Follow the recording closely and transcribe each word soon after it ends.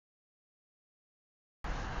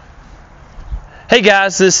Hey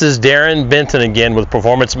guys, this is Darren Benton again with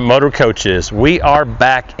Performance Motor Coaches. We are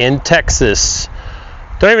back in Texas.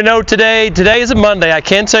 Don't even know today. Today is a Monday, I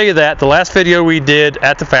can tell you that. The last video we did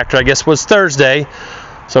at the factory, I guess, was Thursday.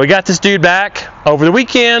 So we got this dude back over the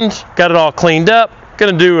weekend, got it all cleaned up.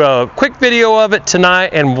 Gonna do a quick video of it tonight,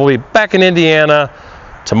 and we'll be back in Indiana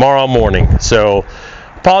tomorrow morning. So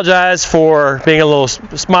apologize for being a little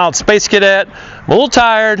mild space cadet. I'm a little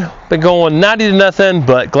tired, been going 90-0,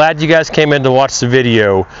 but glad you guys came in to watch the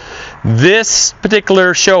video. This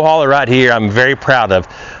particular show hauler right here, I'm very proud of.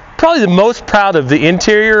 Probably the most proud of the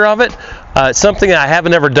interior of it. It's something that I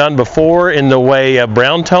haven't ever done before in the way of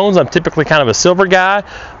brown tones. I'm typically kind of a silver guy,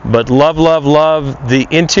 but love the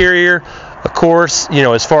interior. Of course, you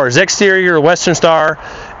know, as far as exterior, Western Star,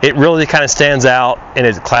 it really kind of stands out in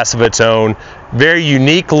a class of its own. Very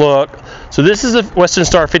unique look. So this is a Western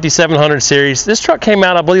Star 5700 series. This truck came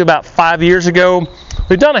out, I believe, about 5 years ago.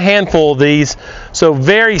 We've done a handful of these. So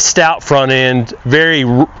very stout front end, very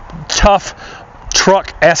tough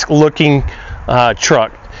truck-esque looking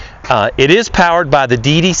truck. It is powered by the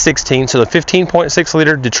DD16, so the 15.6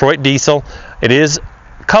 liter Detroit diesel. It is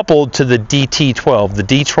coupled to the DT12, the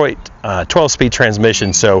Detroit 12-speed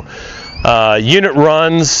transmission. So unit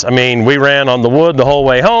runs, I mean, we ran on the wood the whole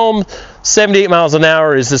way home. 78 miles an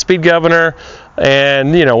hour is the speed governor,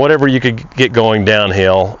 and you know, whatever you could get going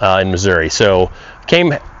downhill in Missouri. So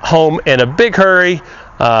came home in a big hurry.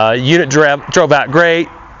 Unit drove out great.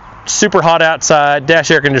 Super hot outside.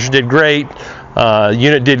 Dash air conditioner did great.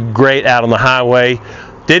 Unit did great out on the highway.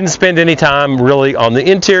 Didn't spend any time really on the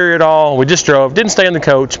interior at all. We just drove. Didn't stay in the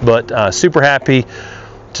coach, but super happy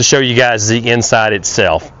to show you guys the inside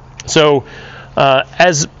itself. So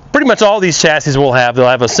as pretty much all these chassis will have, they'll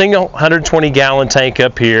have a single 120-gallon tank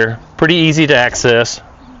up here, pretty easy to access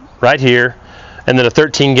right here, and then a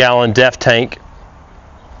 13-gallon def tank.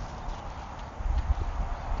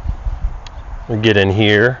 We'll get in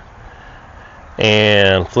here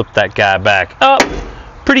and flip that guy back up.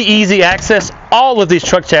 Pretty easy access. All of these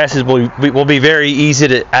truck chassis will be very easy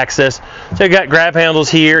to access. So you got grab handles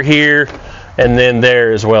here, and then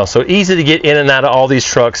there as well. So easy to get in and out of all these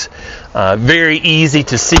trucks. Very easy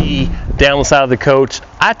to see down the side of the coach.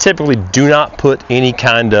 I typically do not put any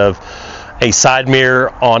kind of a side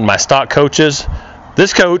mirror on my stock coaches.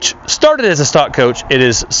 This coach started as a stock coach. It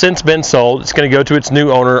has since been sold. It's going to go to its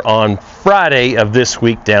new owner on Friday of this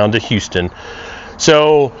week down to Houston.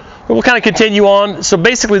 So we'll kind of continue on. So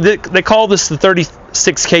basically they call this the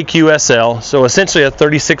 36KQSL, so essentially a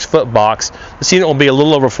 36-foot box. This unit will be a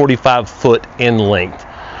little over 45 foot in length.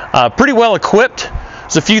 Pretty well equipped.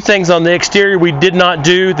 There's a few things on the exterior we did not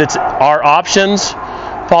do that's our options.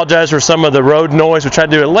 Apologize for some of the road noise. We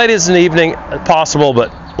tried to do it late as an evening possible,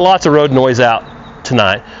 but lots of road noise out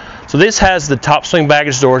tonight. So this has the top swing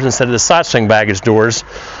baggage doors instead of the side swing baggage doors,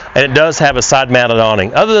 and it does have a side mounted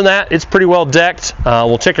awning. Other than that, it's pretty well decked.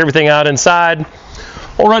 We'll check everything out inside.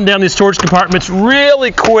 We'll run down these storage compartments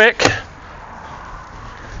really quick.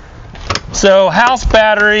 So house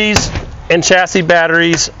batteries and chassis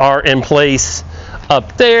batteries are in place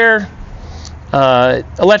up there.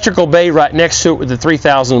 Electrical bay right next to it with the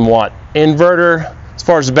 3,000 watt inverter. As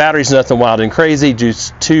far as the batteries, nothing wild and crazy.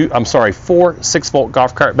 Just four 6-volt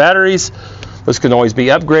golf cart batteries. Those can always be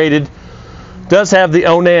upgraded. Does have the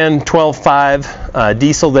Onan 12.5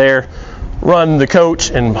 diesel there. Run the coach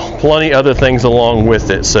and plenty other things along with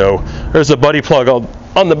it. So there's a buddy plug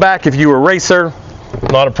on the back if you were a racer.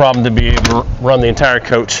 Not a problem to be able to run the entire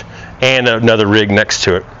coach, and another rig next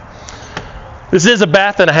to it. This is a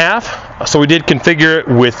bath and a half, so we did configure it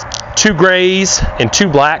with 2 grays and 2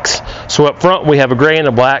 blacks. So up front we have a gray and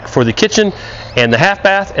a black for the kitchen and the half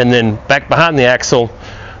bath, and then back behind the axle,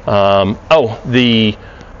 the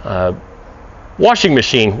washing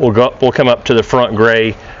machine will come up to the front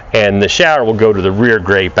gray, and the shower will go to the rear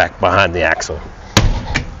gray back behind the axle.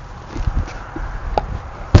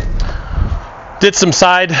 Did some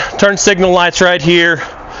side turn signal lights right here.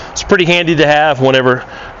 It's pretty handy to have whenever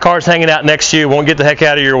car's hanging out next to you, won't get the heck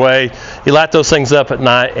out of your way. You light those things up at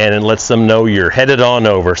night and it lets them know you're headed on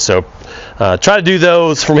over. So try to do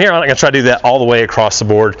those. From here on, I'm going to try to do that all the way across the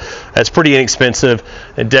board. That's pretty inexpensive.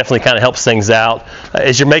 It definitely kind of helps things out.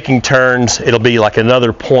 As you're making turns, it'll be like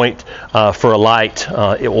another point for a light.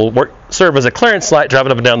 It will serve as a clearance light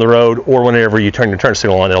driving up and down the road, or whenever you turn your turn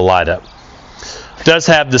signal on, it'll light up. It does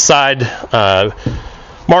have the side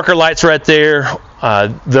marker lights right there.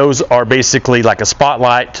 Those are basically like a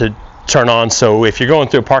spotlight to turn on, so if you're going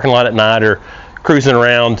through a parking lot at night or cruising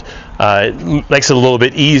around, it makes it a little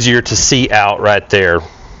bit easier to see out right there.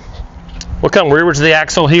 We'll come rearwards of the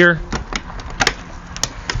axle here.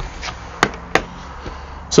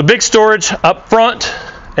 So big storage up front,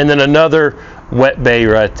 and then another wet bay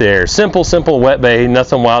right there. Simple wet bay,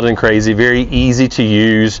 nothing wild and crazy, very easy to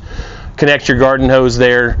use. Connect your garden hose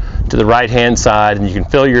there to the right hand side, and you can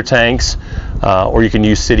fill your tanks, or you can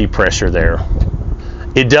use city pressure there.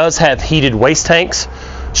 It does have heated waste tanks.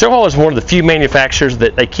 Showhauler is one of the few manufacturers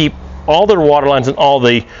that they keep all their water lines and all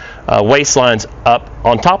the waste lines up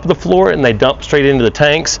on top of the floor, and they dump straight into the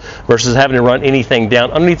tanks versus having to run anything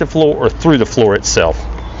down underneath the floor or through the floor itself.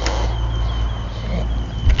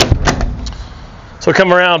 So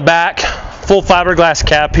come around back, full fiberglass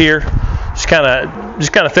cap here. Just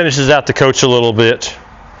kind of finishes out the coach a little bit.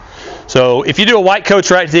 So if you do a white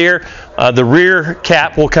coach right there, the rear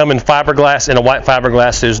cap will come in fiberglass, in a white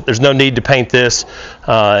fiberglass. There's no need to paint this.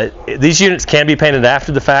 These units can be painted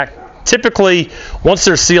after the fact. Typically, once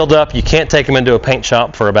they're sealed up, you can't take them into a paint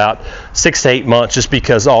shop for about 6 to 8 months, just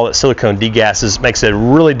because all that silicone degasses. Makes it a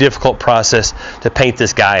really difficult process to paint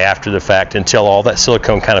this guy after the fact until all that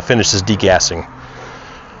silicone kind of finishes degassing.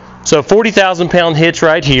 So 40,000 pound hitch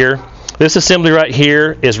right here. This assembly right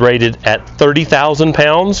here is rated at 30,000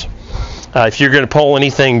 pounds. If you're going to pull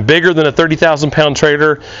anything bigger than a 30,000 pound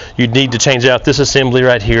trailer, you'd need to change out this assembly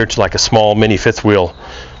right here to like a small mini fifth wheel.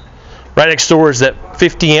 Right next door is that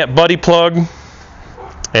 50 amp buddy plug,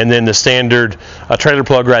 and then the standard trailer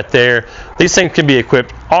plug right there. These things can be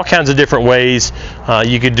equipped all kinds of different ways.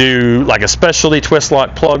 You could do like a specialty twist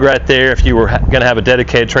lock plug right there if you were going to have a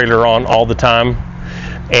dedicated trailer on all the time.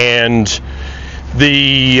 And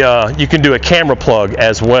you can do a camera plug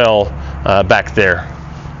as well back there.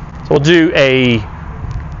 So we'll do a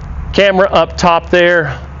camera up top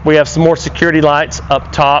there. We have some more security lights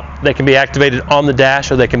up top. They can be activated on the dash,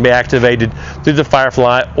 or they can be activated through the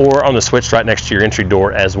Firefly or on the switch right next to your entry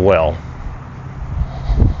door as well.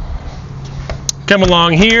 Come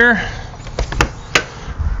along here.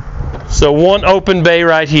 So one open bay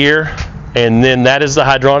right here, and then that is the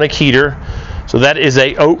hydronic heater. So that is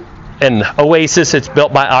an Oasis. It's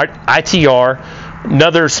built by ITR,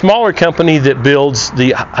 another smaller company that builds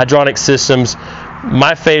the hydronic systems.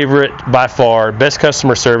 My favorite by far, best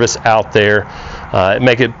customer service out there.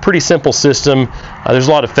 Make it a pretty simple system. There's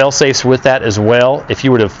a lot of fail-safes with that as well. If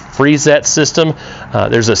you were to freeze that system,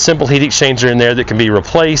 there's a simple heat exchanger in there that can be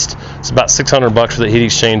replaced. It's about $600 for the heat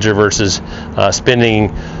exchanger versus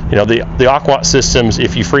spending, the Aquat systems.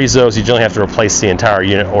 If you freeze those, you generally have to replace the entire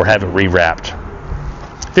unit or have it rewrapped.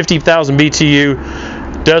 50,000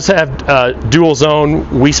 BTU, does have dual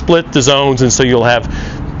zone. We split the zones, and so you'll have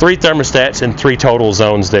 3 thermostats and 3 total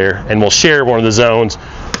zones there, and we'll share one of the zones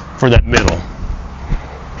for that middle.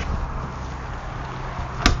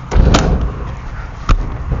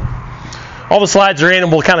 All the slides are in,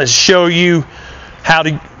 and we'll kind of show you how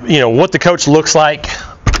to, what the coach looks like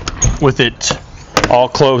with it all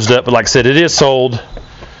closed up. But like I said, it is sold.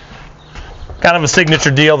 Kind of a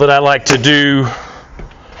signature deal that I like to do.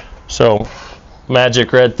 So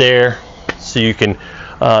magic right there. So you can,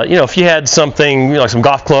 if you had something, like some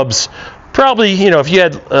golf clubs, probably, if you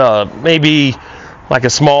had maybe like a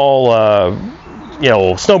small,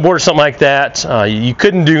 snowboard or something like that, you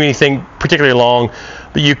couldn't do anything particularly long,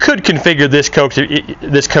 but you could configure this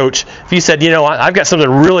coach. If you said, I've got something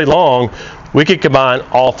really long, we could combine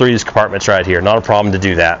all 3 of these compartments right here. Not a problem to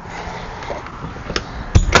do that.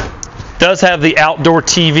 Does have the outdoor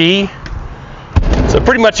TV. So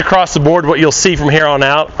pretty much across the board, what you'll see from here on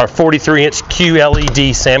out are 43-inch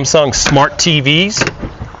QLED Samsung Smart TVs.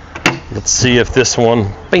 Let's see if this one,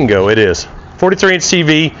 bingo, it is. 43-inch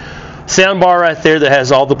TV, sound bar right there that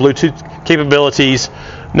has all the Bluetooth capabilities.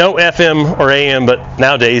 No FM or AM, but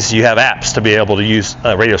nowadays you have apps to be able to use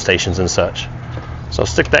radio stations and such. So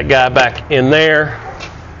stick that guy back in there.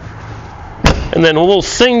 And then a little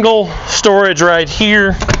single storage right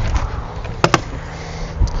here.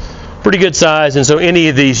 Pretty good size, and so any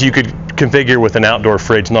of these you could configure with an outdoor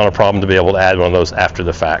fridge, not a problem to be able to add one of those after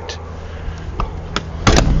the fact.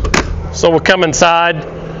 So we'll come inside,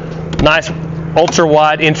 nice ultra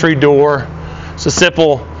wide entry door. It's a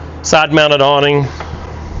simple side mounted awning.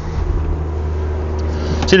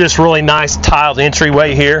 See this really nice tiled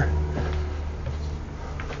entryway here.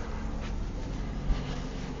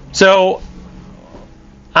 So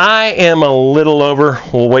I am a little over,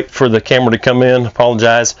 we'll wait for the camera to come in,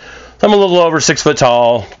 apologize. I'm a little over 6 foot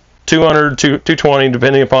tall, 200 to 220,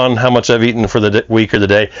 depending upon how much I've eaten for the week or the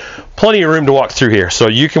day. Plenty of room to walk through here. So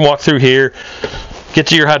you can walk through here, get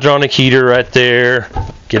to your hydronic heater right there,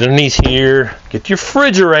 get underneath here, get your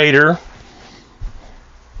refrigerator,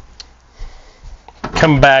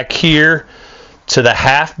 come back here to the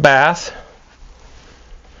half bath.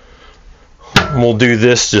 And we'll do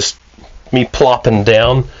this, just me plopping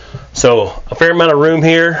down So a fair amount of room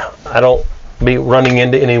here. I don't be running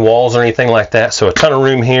into any walls or anything like that. So a ton of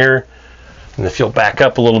room here. And if you'll back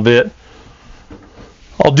up a little bit,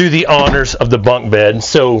 I'll do the honors of the bunk bed.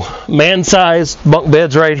 So man-sized bunk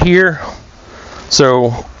beds right here.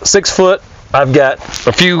 So 6 foot. I've got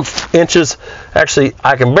a few inches. Actually,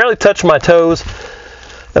 I can barely touch my toes,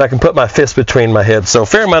 and I can put my fist between my head. So a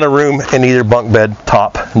fair amount of room in either bunk bed,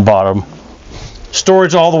 top and bottom.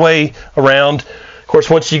 Storage all the way around. Of course,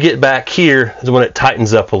 once you get back here is when it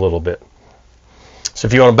tightens up a little bit. So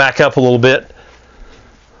if you want to back up a little bit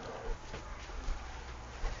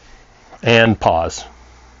and pause.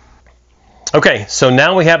 Okay, so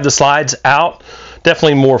now we have the slides out.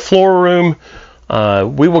 Definitely more floor room.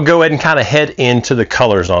 We will go ahead and kind of head into the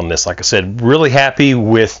colors on this. Like I said, really happy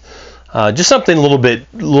with just something a little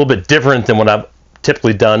bit different than what I've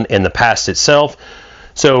typically done in the past itself.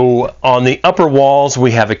 So on the upper walls,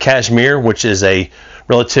 we have a cashmere, which is a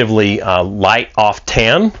relatively light off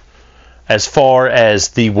tan. As far as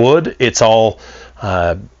the wood, it's all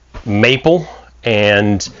maple,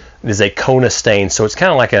 and it is a Kona stain. So it's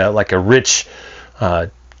kind of like a rich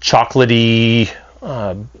chocolatey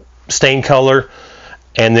stain color.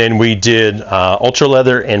 And then we did ultra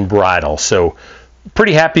leather and bridal. So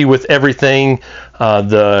pretty happy with everything.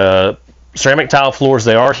 The ceramic tile floors,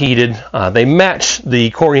 they are heated. They match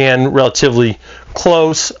the Corian relatively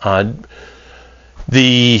close. We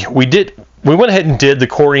went ahead and did the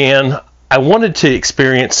Corian. I wanted to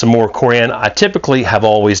experience some more Corian. I typically have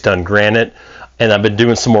always done granite, and I've been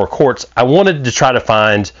doing some more quartz. I wanted to try to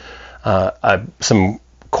find some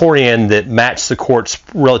Corian that matched the quartz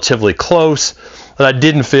relatively close, that I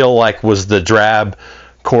didn't feel like was the drab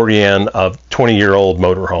Corian of 20-year-old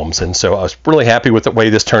motorhomes. And so I was really happy with the way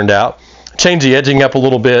this turned out. Changed the edging up a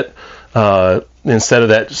little bit. Instead of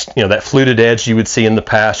that, that fluted edge you would see in the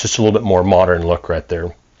past, just a little bit more modern look right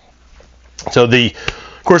there. So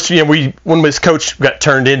of course, when this coach got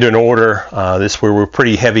turned into an order, this we were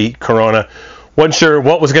pretty heavy Corona. Wasn't sure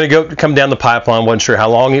what was going to come down the pipeline. Wasn't sure how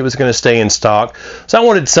long it was going to stay in stock. So I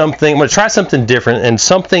wanted I'm going to try something different, and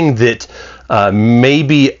something that may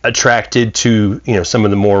be attracted to some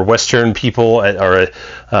of the more Western people, or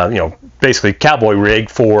basically cowboy rig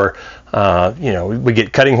for. We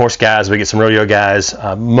get cutting horse guys, we get some rodeo guys.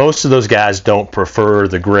 Most of those guys don't prefer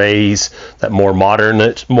the grays, that more modern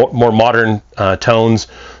tones.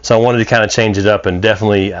 So I wanted to kind of change it up, and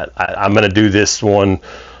definitely I'm going to do this one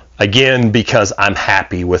again because I'm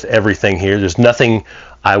happy with everything here. There's nothing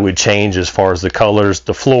I would change as far as the colors,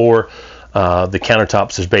 the floor, the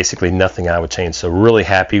countertops. There's basically nothing I would change. So really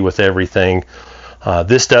happy with everything.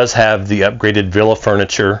 This does have the upgraded villa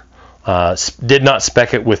furniture. Did not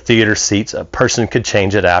spec it with theater seats. A person could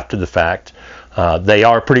change it after the fact. They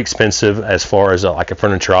are pretty expensive as far as like a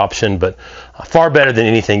furniture option, but far better than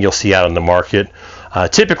anything you'll see out in the market.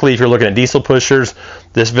 Typically, if you're looking at diesel pushers,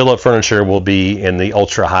 this villa furniture will be in the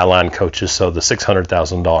ultra highline coaches, so the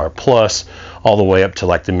 $600,000 plus, all the way up to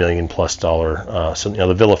like the $1 million plus. So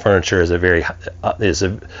the villa furniture is is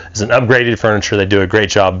an upgraded furniture. They do a great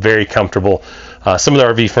job, very comfortable. Some of the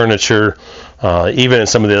RV furniture, even in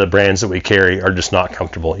some of the other brands that we carry, are just not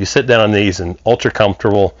comfortable. You sit down on these and ultra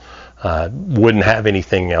comfortable. Wouldn't have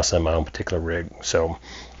anything else in my own particular rig. So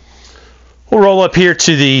we'll roll up here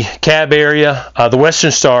to the cab area. The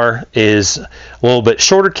Western Star is a little bit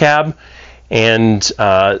shorter cab, and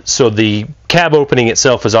so the cab opening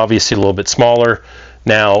itself is obviously a little bit smaller.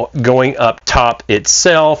 Now going up top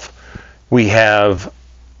itself, we have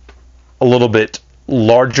a little bit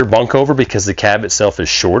larger bunkover because the cab itself is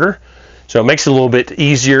shorter. So it makes it a little bit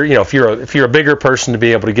easier, if you're a bigger person, to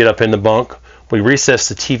be able to get up in the bunk. We recessed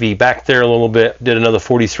the TV back there a little bit, did another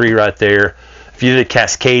 43 right there. If you did a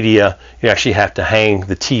Cascadia, you actually have to hang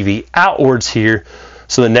the TV outwards here.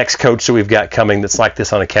 So the next coach that we've got coming that's like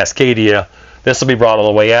this on a Cascadia, this will be brought all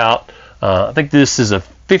the way out. I think this is a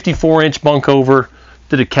 54-inch bunkover.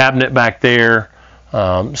 Did a cabinet back there.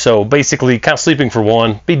 So basically kind of sleeping for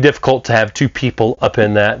one. Be difficult to have two people up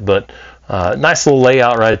in that, but nice little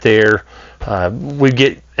layout right there. We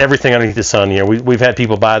get everything underneath the sun. We've had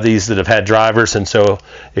people buy these that have had drivers, and so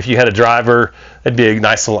if you had a driver, it'd be a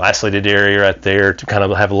nice little isolated area right there to kind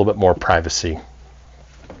of have a little bit more privacy.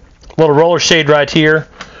 A little roller shade right here,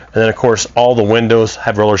 and then of course all the windows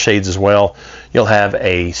have roller shades as well. You'll have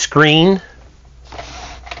a screen,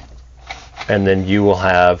 and then you will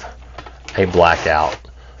have a blackout.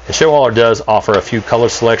 And Showhauler does offer a few color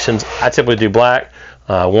selections. I typically do black.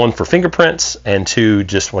 One for fingerprints, and two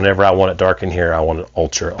just whenever I want it dark in here, I want it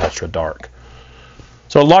ultra dark.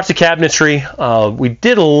 So lots of cabinetry. We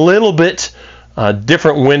did a little bit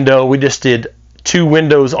different window. We just did 2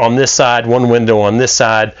 windows on this side, 1 window on this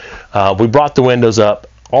side. We brought the windows up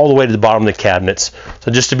all the way to the bottom of the cabinets, so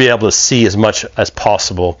just to be able to see as much as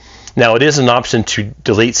possible. Now, it is an option to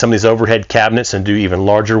delete some of these overhead cabinets and do even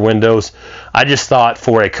larger windows. I just thought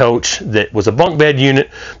for a coach that was a bunk bed unit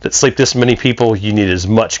that sleep this many people, you need as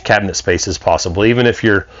much cabinet space as possible, even if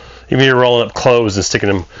you're rolling up clothes and sticking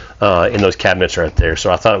them in those cabinets right there. So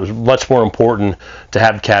I thought it was much more important to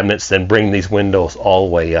have cabinets than bring these windows all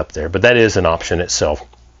the way up there. But that is an option itself.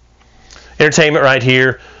 Entertainment right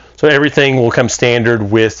here. So everything will come standard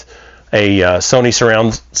with a Sony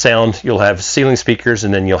surround sound. You'll have ceiling speakers,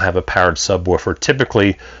 and then you'll have a powered subwoofer,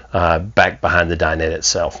 typically back behind the dinette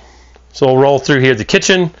itself. So we'll roll through here the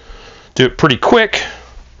kitchen, do it pretty quick.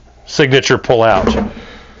 Signature pull-out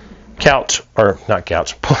couch, or not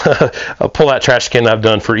couch, a pull-out trash can I've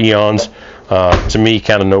done for eons. To me,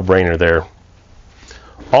 kind of no-brainer there.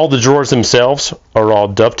 All the drawers themselves are all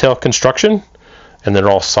dovetail construction, and they're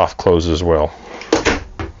all soft close as well.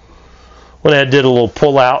 Went ahead and did a little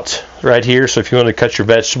pull-out right here, so if you want to cut your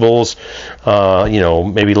vegetables,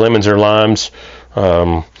 maybe lemons or limes.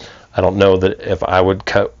 I don't know that if I would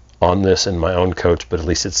cut on this in my own coach, but at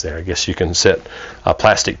least it's there. I guess you can set a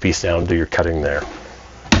plastic piece down and do your cutting there.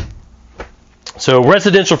 So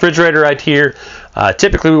residential refrigerator right here.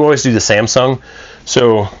 Typically we always do the Samsung.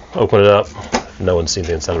 So open it up. No one's seen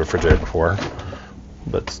the inside of a refrigerator before.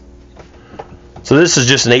 So this is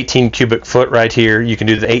just an 18 cubic foot right here. You can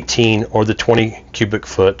do the 18 or the 20 cubic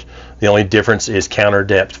foot. The only difference is counter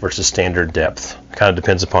depth versus standard depth. It kind of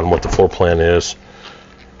depends upon what the floor plan is.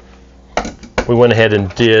 We went ahead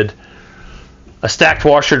and did a stacked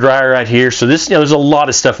washer dryer right here. So this, there's a lot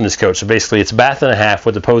of stuff in this coach. So basically it's a bath and a half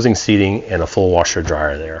with opposing seating and a full washer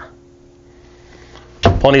dryer there.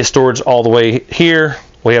 Plenty of storage all the way here.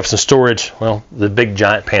 We have some storage, well, the big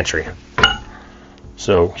giant pantry.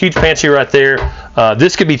 So huge pantry right there.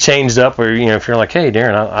 This could be changed up, or if you're like, hey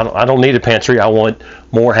Darren, I don't need a pantry, I want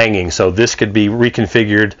more hanging. So this could be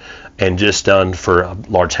reconfigured and just done for a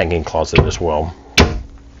large hanging closet as well.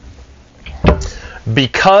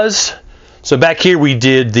 So back here we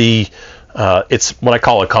did it's what I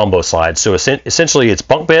call a combo slide. So essentially it's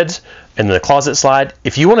bunk beds and the closet slide.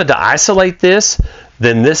 If you wanted to isolate this,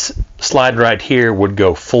 then this slide right here would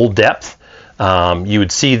go full depth. You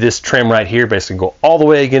would see this trim right here basically go all the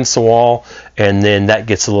way against the wall, and then that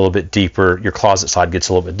gets a little bit deeper. Your closet slide gets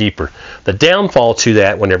a little bit deeper. The downfall to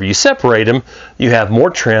that, whenever you separate them, you have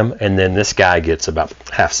more trim, and then this guy gets about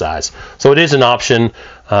half size. So it is an option.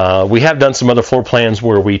 We have done some other floor plans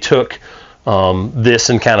where we took this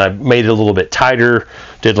and kind of made it a little bit tighter,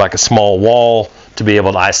 did like a small wall to be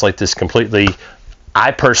able to isolate this completely.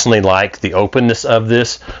 I personally like the openness of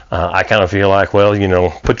this. I kind of feel like, well,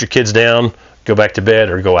 put your kids down, go back to bed,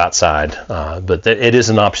 or go outside. But it is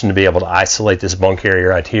an option to be able to isolate this bunk area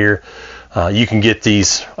right here. You can get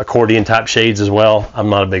these accordion type shades as well. I'm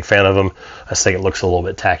not a big fan of them. I just think it looks a little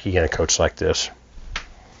bit tacky in a coach like this.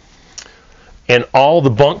 And all the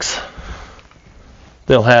bunks,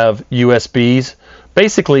 they'll have USBs.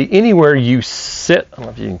 Basically, anywhere you sit, I don't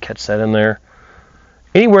know if you can catch that in there.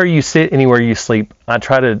 Anywhere you sit, anywhere you sleep, I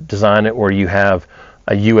try to design it where you have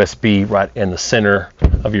a USB right in the center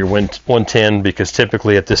of your 110, because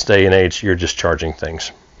typically at this day and age, you're just charging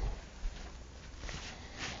things.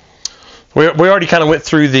 We already kind of went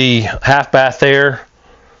through the half bath there.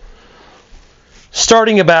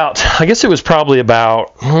 Starting about, I guess it was probably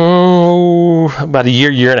about a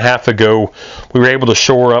year and a half ago, we were able to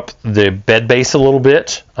shore up the bed base a little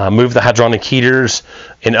bit, move the hydronic heaters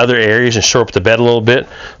in other areas and shore up the bed a little bit.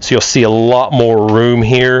 So you'll see a lot more room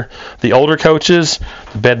here. The older coaches,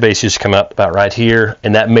 the bed base used to come up about right here,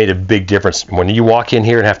 and that made a big difference when you walk in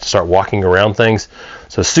here and have to start walking around things.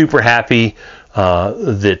 So super happy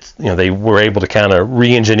that they were able to kind of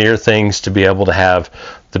re-engineer things to be able to have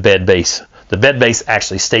the bed base. The bed base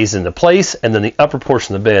actually stays into place, and then the upper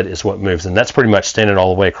portion of the bed is what moves, and that's pretty much standard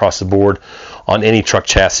all the way across the board on any truck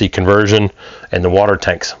chassis conversion, and the water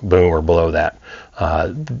tanks, boom, are below that.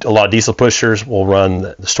 A lot of diesel pushers will run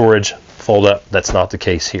the storage fold up. That's not the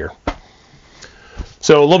case here.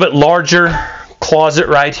 So a little bit larger closet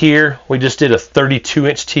right here. We just did a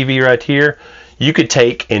 32-inch TV right here. You could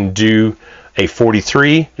take and do a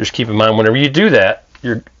 43. Just keep in mind, whenever you do that,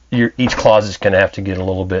 each closet's going to have to get a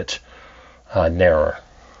little bit narrower.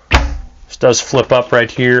 This does flip up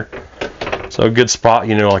right here, so a good spot,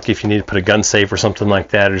 like if you need to put a gun safe or something like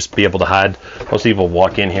that, or just be able to hide. Most people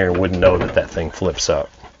walk in here and wouldn't know that thing flips up.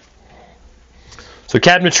 So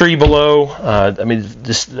cabinetry below,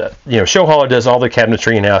 Showhauler does all their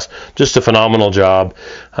cabinetry in-house. Just a phenomenal job.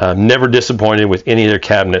 Never disappointed with any of their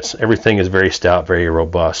cabinets. Everything is very stout, very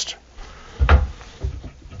robust.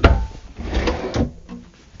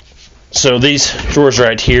 So these drawers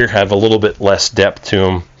right here have a little bit less depth to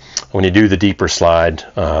them. When you do the deeper slide,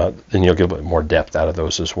 then you'll get a bit more depth out of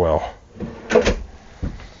those as well.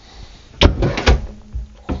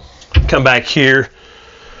 Come back here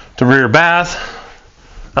to rear bath.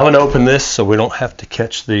 I'm going to open this so we don't have to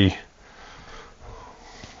catch the,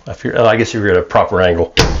 I guess you're at a proper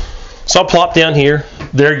angle. So I'll plop down here.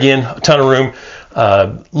 There again, a ton of room.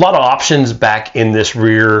 A lot of options back in this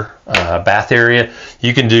rear bath area.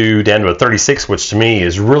 You can do down to a 36, which to me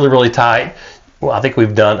is really, really tight. Well, I think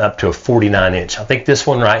we've done up to a 49 inch. I think this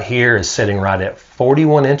one right here is sitting right at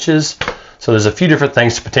 41 inches. So there's a few different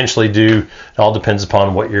things to potentially do. It all depends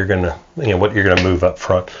upon what you're gonna, what you're gonna move up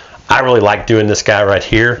front. I really like doing this guy right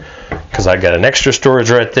here because I got an extra storage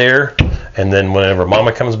right there, and then whenever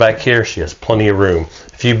Mama comes back here, she has plenty of room.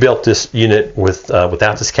 If you built this unit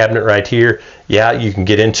without this cabinet right here, yeah, you can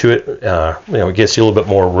get into it. It gives you a little bit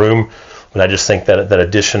more room, but I just think that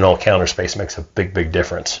additional counter space makes a big, big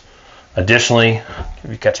difference. Additionally, if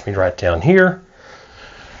you catch me right down here,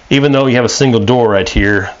 even though you have a single door right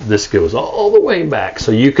here, this goes all the way back.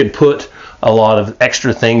 So you could put a lot of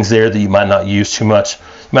extra things there that you might not use too much. You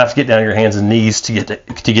might have to get down on your hands and knees to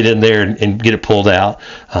get in there and get it pulled out,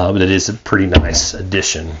 but it is a pretty nice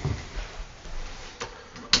addition.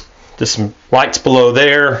 Just some lights below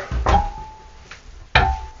there.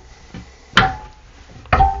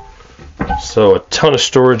 So a ton of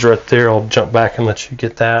storage right there. I'll jump back and let you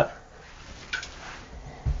get that.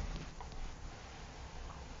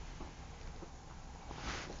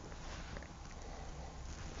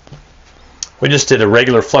 We just did a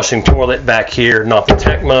regular flushing toilet back here, not the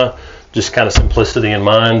Tecma, just kind of simplicity in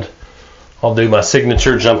mind. I'll do my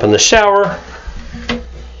signature jump in the shower.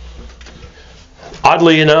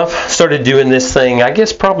 Oddly enough, started doing this thing, I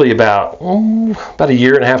guess probably about a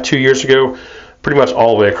year and a half, 2 years ago. Pretty much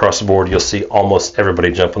all the way across the board, you'll see almost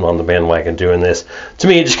everybody jumping on the bandwagon doing this. To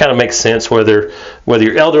me, it just kind of makes sense whether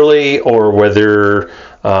you're elderly or whether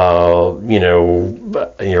you're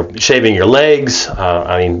shaving your legs.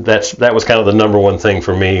 I mean, that was kind of the number one thing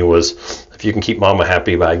for me, was if you can keep Mama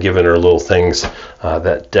happy by giving her little things,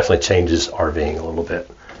 that definitely changes RVing a little bit.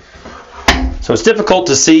 So it's difficult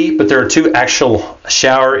to see, but there are two actual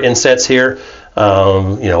shower insets here.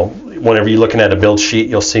 Whenever you're looking at a build sheet,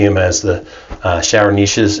 you'll see them as the shower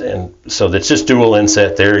niches, and so that's just dual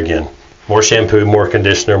inset there again. More shampoo, more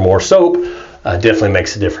conditioner, more soap, definitely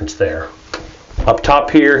makes a difference there. Up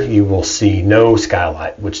top here, you will see no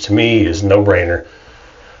skylight, which to me is no-brainer.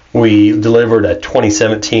 We delivered a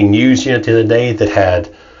 2017 used unit the other day that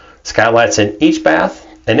had skylights in each bath,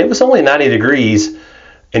 and it was only 90 degrees,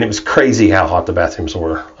 and it was crazy how hot the bathrooms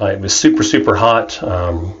were. It was super, super hot.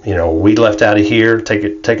 We left out of here, take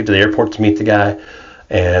it to the airport to meet the guy,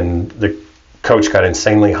 and the coach got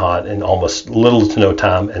insanely hot in almost little to no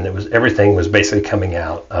time, and everything was basically coming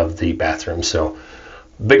out of the bathroom. So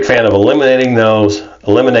big fan of eliminating those,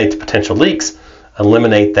 eliminate the potential leaks,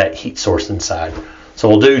 eliminate that heat source inside. So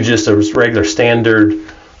we'll do just a regular standard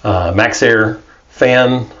max air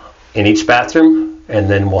fan in each bathroom, and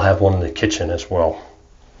then we'll have one in the kitchen as well.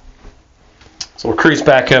 So we'll cruise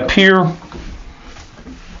back up here.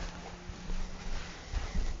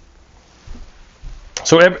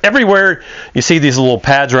 So everywhere you see these little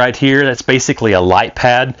pads right here, that's basically a light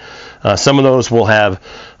pad. Some of those will have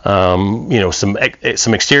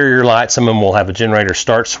some exterior lights. Some of them will have a generator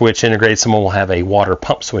start switch integrated. Some of them will have a water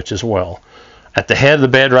pump switch as well. At the head of the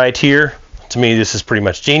bed right here, to me this is pretty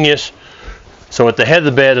much genius. So at the head of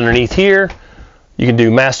the bed underneath here, you can do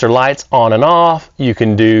master lights on and off. You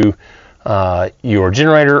can do your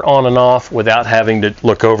generator on and off without having to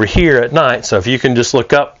look over here at night. So if you can just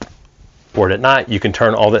look up for it at night, you can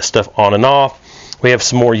turn all that stuff on and off. We have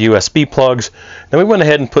some more USB plugs. Then we went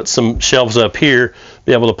ahead and put some shelves up here,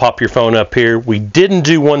 be able to pop your phone up here. We didn't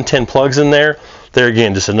do 110 plugs in there. There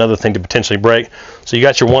again, just another thing to potentially break. So you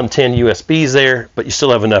got your 110 USBs there, but you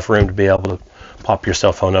still have enough room to be able to pop your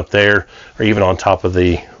cell phone up there, or even on top of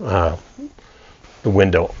the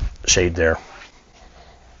window shade there.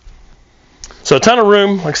 So a ton of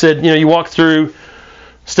room. Like I said, you walk through.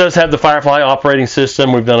 This does have the Firefly operating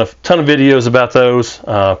system. We've done a ton of videos about those.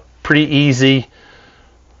 Pretty easy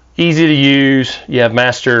to use. You have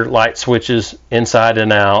master light switches inside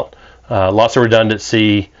and out. Lots of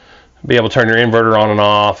redundancy. Be able to turn your inverter on and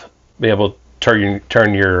off. Be able to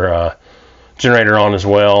turn your generator on as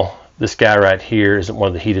well. This guy right here is one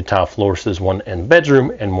of the heated tile floors. There's one in the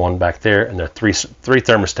bedroom and one back there, and there are three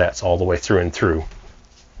thermostats all the way through and through.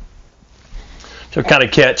 So kind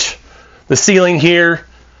of catch the ceiling here.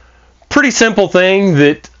 Pretty simple thing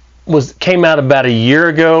that came out about a year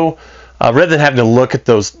ago. Rather than having to look at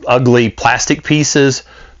those ugly plastic pieces,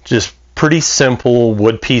 just pretty simple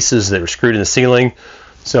wood pieces that are screwed in the ceiling.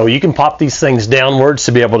 So you can pop these things downwards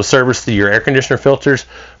to be able to service your air conditioner filters,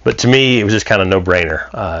 but to me it was just kind of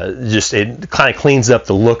no-brainer. Just it kind of cleans up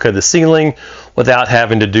the look of the ceiling without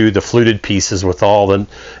having to do the fluted pieces with all the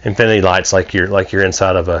infinity lights like you're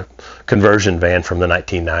inside of a conversion van from the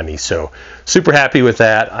 1990s. So super happy with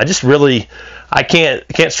that. I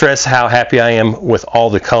can't stress how happy I am with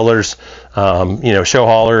all the colors.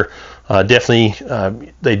 Showhauler definitely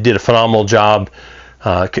they did a phenomenal job.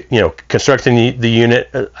 Constructing the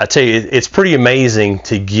unit. I tell you, it's pretty amazing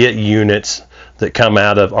to get units that come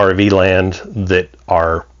out of RV land that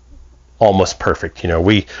are almost perfect.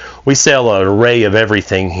 We sell an array of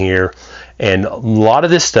everything here, and a lot of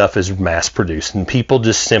this stuff is mass produced, and people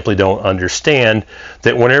just simply don't understand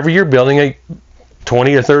that whenever you're building a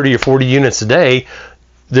 20 or 30 or 40 units a day,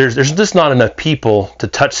 there's just not enough people to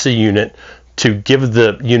touch the unit to give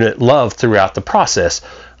the unit love throughout the process.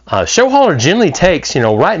 Showhauler generally takes,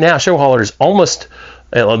 right now Showhauler is almost,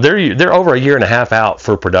 they're over a year and a half out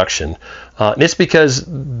for production. And it's because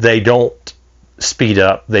they don't speed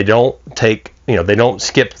up, they don't take, they don't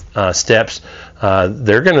skip steps.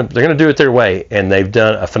 They're gonna do it their way, and they've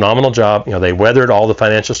done a phenomenal job. They weathered all the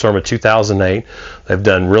financial storm of 2008. They've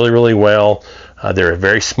done really, really well. They're a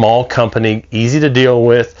very small company, easy to deal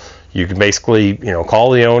with. You can basically,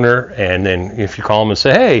 call the owner, and then if you call them and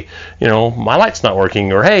say, hey, my light's not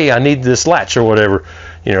working, or hey, I need this latch or whatever,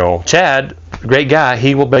 Chad, great guy,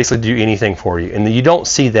 he will basically do anything for you. And you don't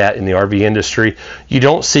see that in the RV industry. You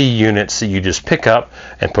don't see units that you just pick up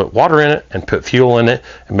and put water in it and put fuel in it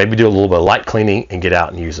and maybe do a little bit of light cleaning and get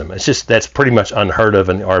out and use them. That's pretty much unheard of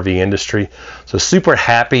in the RV industry. So super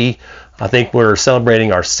happy. I think we're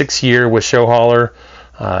celebrating our 6th year with Showhauler.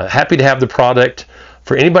 Happy to have the product.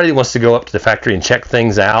 For anybody that wants to go up to the factory and check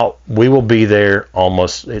things out, we will be there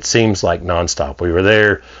almost, it seems like nonstop. We were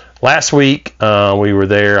there last week. We were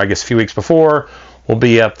there, I guess, a few weeks before. We'll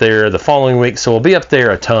be up there the following week. So we'll be up there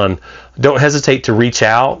a ton. Don't hesitate to reach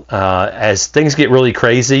out. As things get really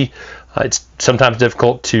crazy, it's sometimes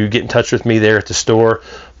difficult to get in touch with me there at the store.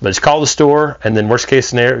 But just call the store, and then worst case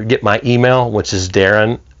scenario, get my email, which is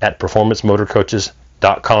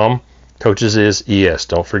darren@performancemotorcoaches.com. Coaches is ES.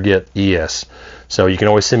 Don't forget ES. So you can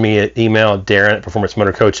always send me an email,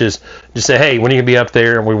 Darren@performancemotorcoaches. Just say, hey, when are you going to be up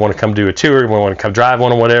there? And we want to come do a tour. We want to come drive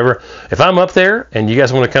one or whatever. If I'm up there and you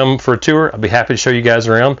guys want to come for a tour, I'll be happy to show you guys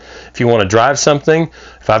around. If you want to drive something,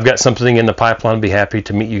 if I've got something in the pipeline, I'll be happy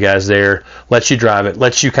to meet you guys there, let you drive it,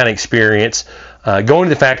 let you kind of experience. Going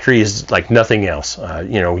to the factory is like nothing else.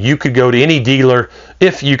 You could go to any dealer,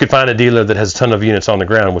 if you could find a dealer that has a ton of units on the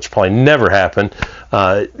ground, which probably never happen.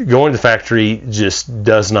 Going to the factory just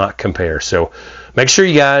does not compare. So make sure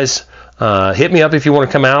you guys hit me up if you want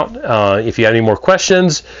to come out. If you have any more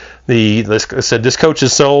questions, like I said, this coach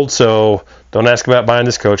is sold, so don't ask about buying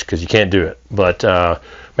this coach because you can't do it. But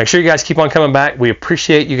make sure you guys keep on coming back. We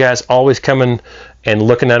appreciate you guys always coming and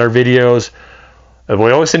looking at our videos.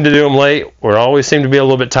 We always seem to do them late. We always seem to be a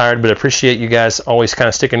little bit tired, but I appreciate you guys always kind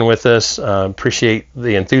of sticking with us. Appreciate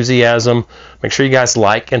the enthusiasm. Make sure you guys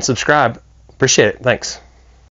like and subscribe. Appreciate it. Thanks.